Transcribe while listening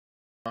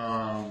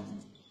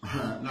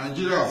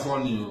Nigeria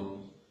funny.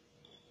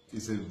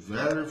 It's a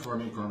very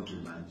funny country,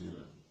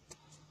 Nigeria.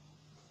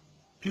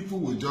 People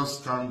will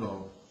just stand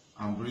up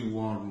and bring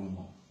one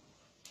rumor.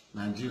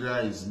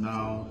 Nigeria is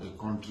now a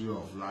country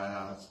of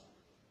liars,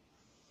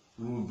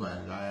 ruled by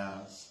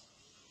liars,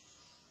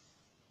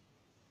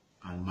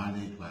 and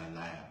managed by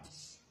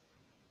liars.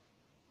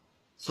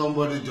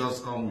 Somebody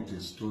just come with a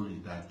story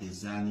that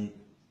Donjazzy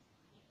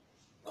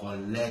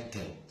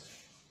collected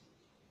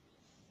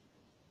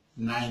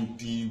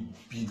 $90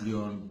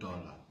 billion.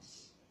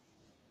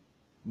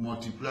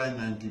 Multiply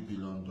 $90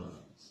 billion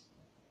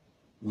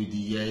with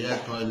the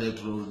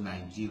toilet roll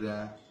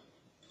Nigeria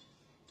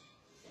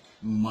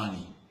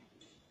money.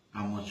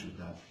 How much would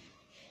that be?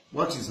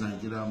 What is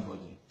Nigerian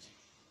budget?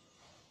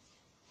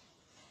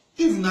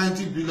 If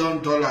 $90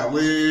 billion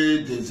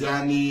where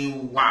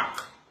Donjazzy whack,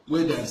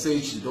 where they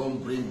say she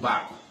don't bring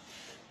back,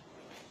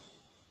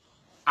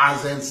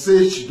 as they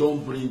say she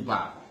don't bring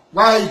back,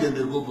 why did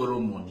they go borrow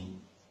money?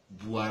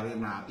 Buhari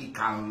now, he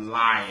can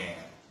lie.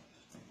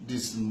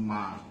 This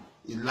man,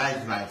 he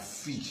lies like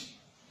fish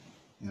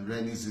in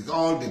rainy season.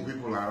 All the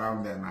people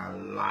around them are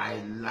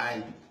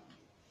lie.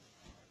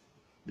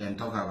 Then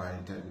talk about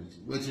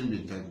integrity. Waiting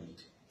be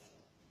integrity.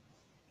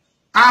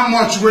 How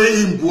much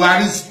way in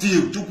Buhari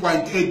steal?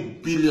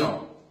 2.8 billion.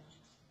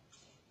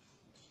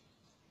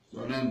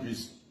 So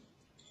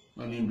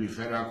let him be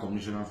Federal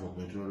Commissioner for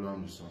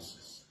Petroleum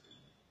Resources.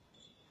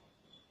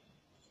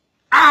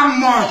 How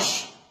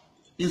much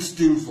he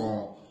steal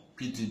for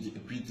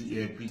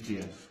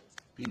PTF?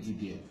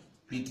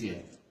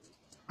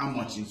 How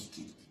much he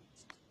steal?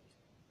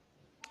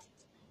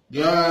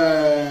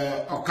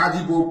 The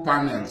Dokubo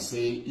panel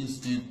say he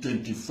steal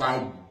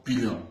 25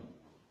 billion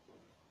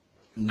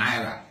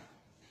naira.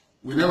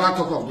 We never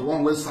talk of the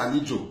one where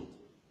Salijo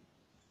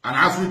and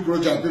Afri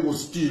project people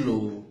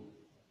steal.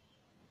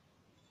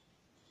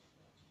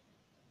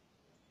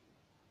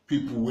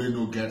 People will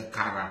no get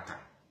character.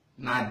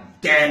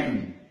 Not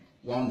them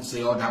won't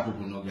say other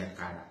people no get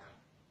character.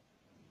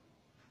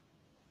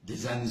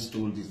 Donjazzy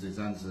stole this,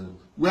 Donjazzy stole.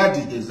 Where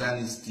did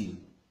Donjazzy steal?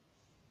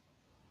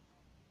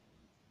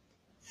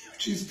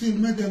 She still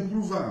made them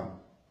prove her.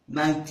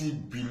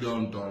 $90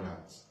 billion.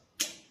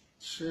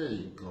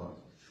 Say God.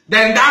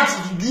 Then that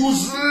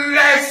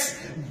useless,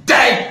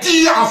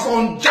 dirty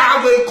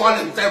Afonjawe call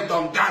himself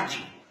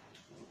Donjazzy.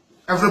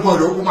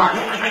 Everybody open mouth.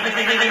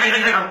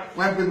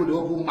 When people they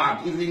open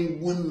mouth, even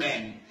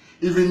women,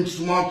 even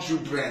small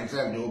children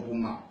say they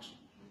open mouth.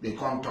 They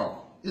can't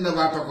talk. You never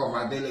talk of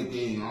Adeleke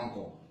in your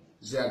uncle.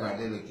 You say about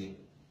Adeleke.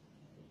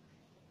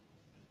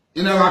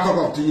 You never talk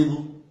of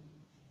Tinubu.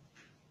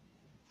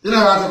 You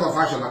never talk of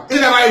Fashola. You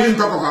never even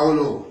talk of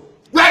Awolo.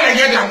 Where they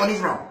get their money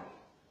from?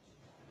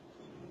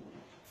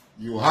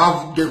 You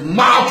have the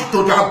mouth to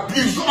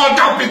abuse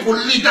other people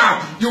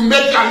leaders. You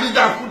make your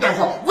leaders put them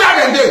for.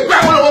 Where they?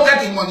 Where will they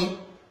get the money?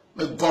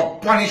 May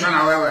God punish on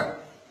our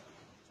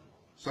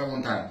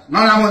 7 times.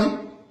 None of money.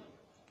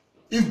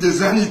 If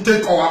there's any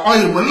take our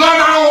oil, we learn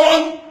our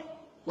own.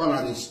 When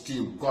are they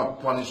still? God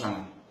punish on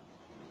them.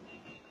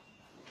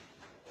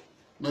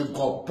 May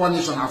God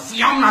punish on them.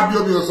 Fiam na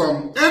bio bio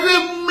som. Every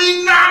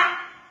mina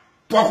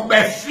pok be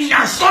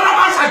fiam. Son of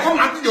us I come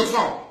na to your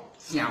son.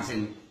 Fiam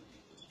fin.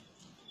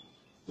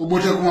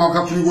 Obote kuma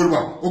ka fini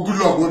wolwa. O good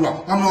luck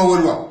wolwa. Am no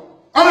wolwa.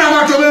 Am na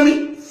ma to me.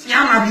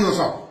 Fiam na bio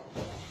som.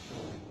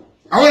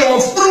 Awole wo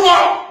fruwa.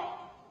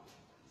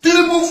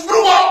 Tiribu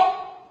fruwa.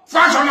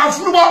 Fashion of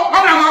fruwa.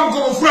 Am na ma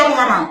go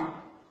fruwa man.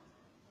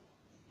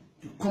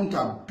 You come to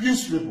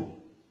abuse people.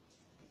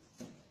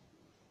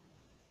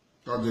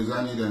 So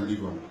Donjazzy then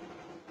leave on.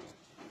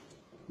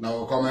 Now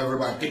will come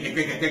everybody.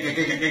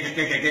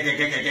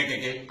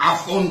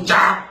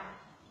 Afonja.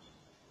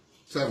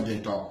 Self they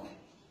talk.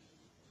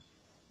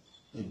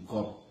 May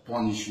God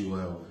punish you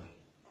well.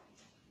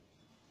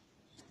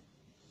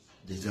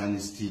 Donjazzy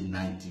still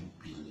 90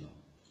 billion.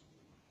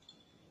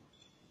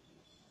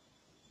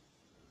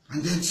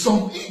 And then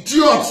some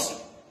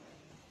idiots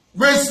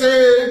will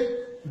say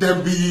there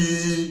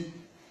be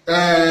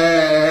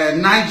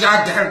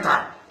Niger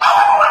Delta.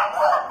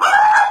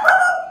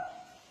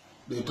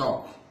 They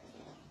talk.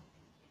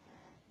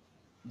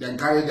 Then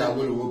carry their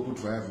will put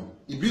forever.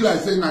 It be like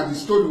saying that the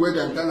story where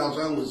they tell us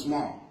when we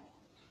small.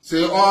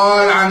 Say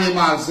all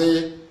animals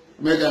say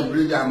make them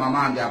bring their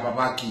mama and their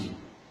papa kill.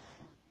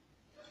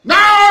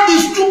 Now the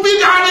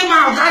stupid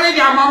animals carry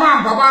their mama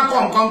and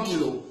papa come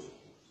kill.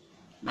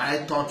 Now I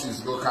thought is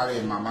go carry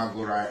mama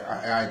go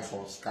ride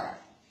for sky.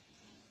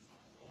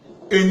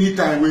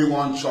 Anytime we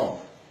want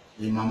chop,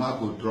 the mama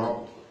go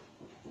drop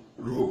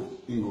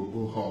rope, he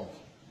go up,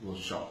 go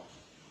chop.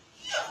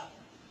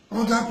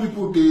 Other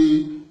people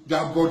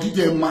their body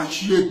they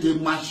machiate,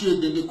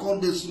 they call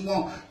they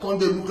small, call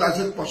they look as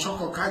if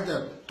Poshoko kind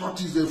of thought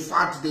is the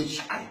fat they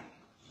shine.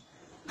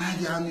 And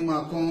the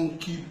animal come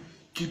keep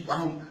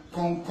come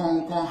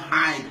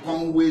hide,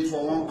 come wait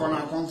for one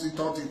corner, come sit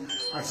out it.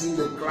 I think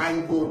the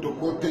client go to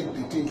go take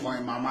the thing for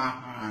his mama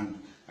hand.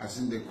 I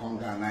think they come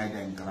down and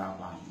then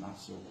grab and not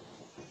so.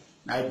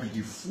 Now be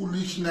the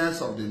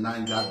foolishness of the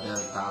Niger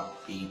Delta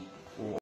people.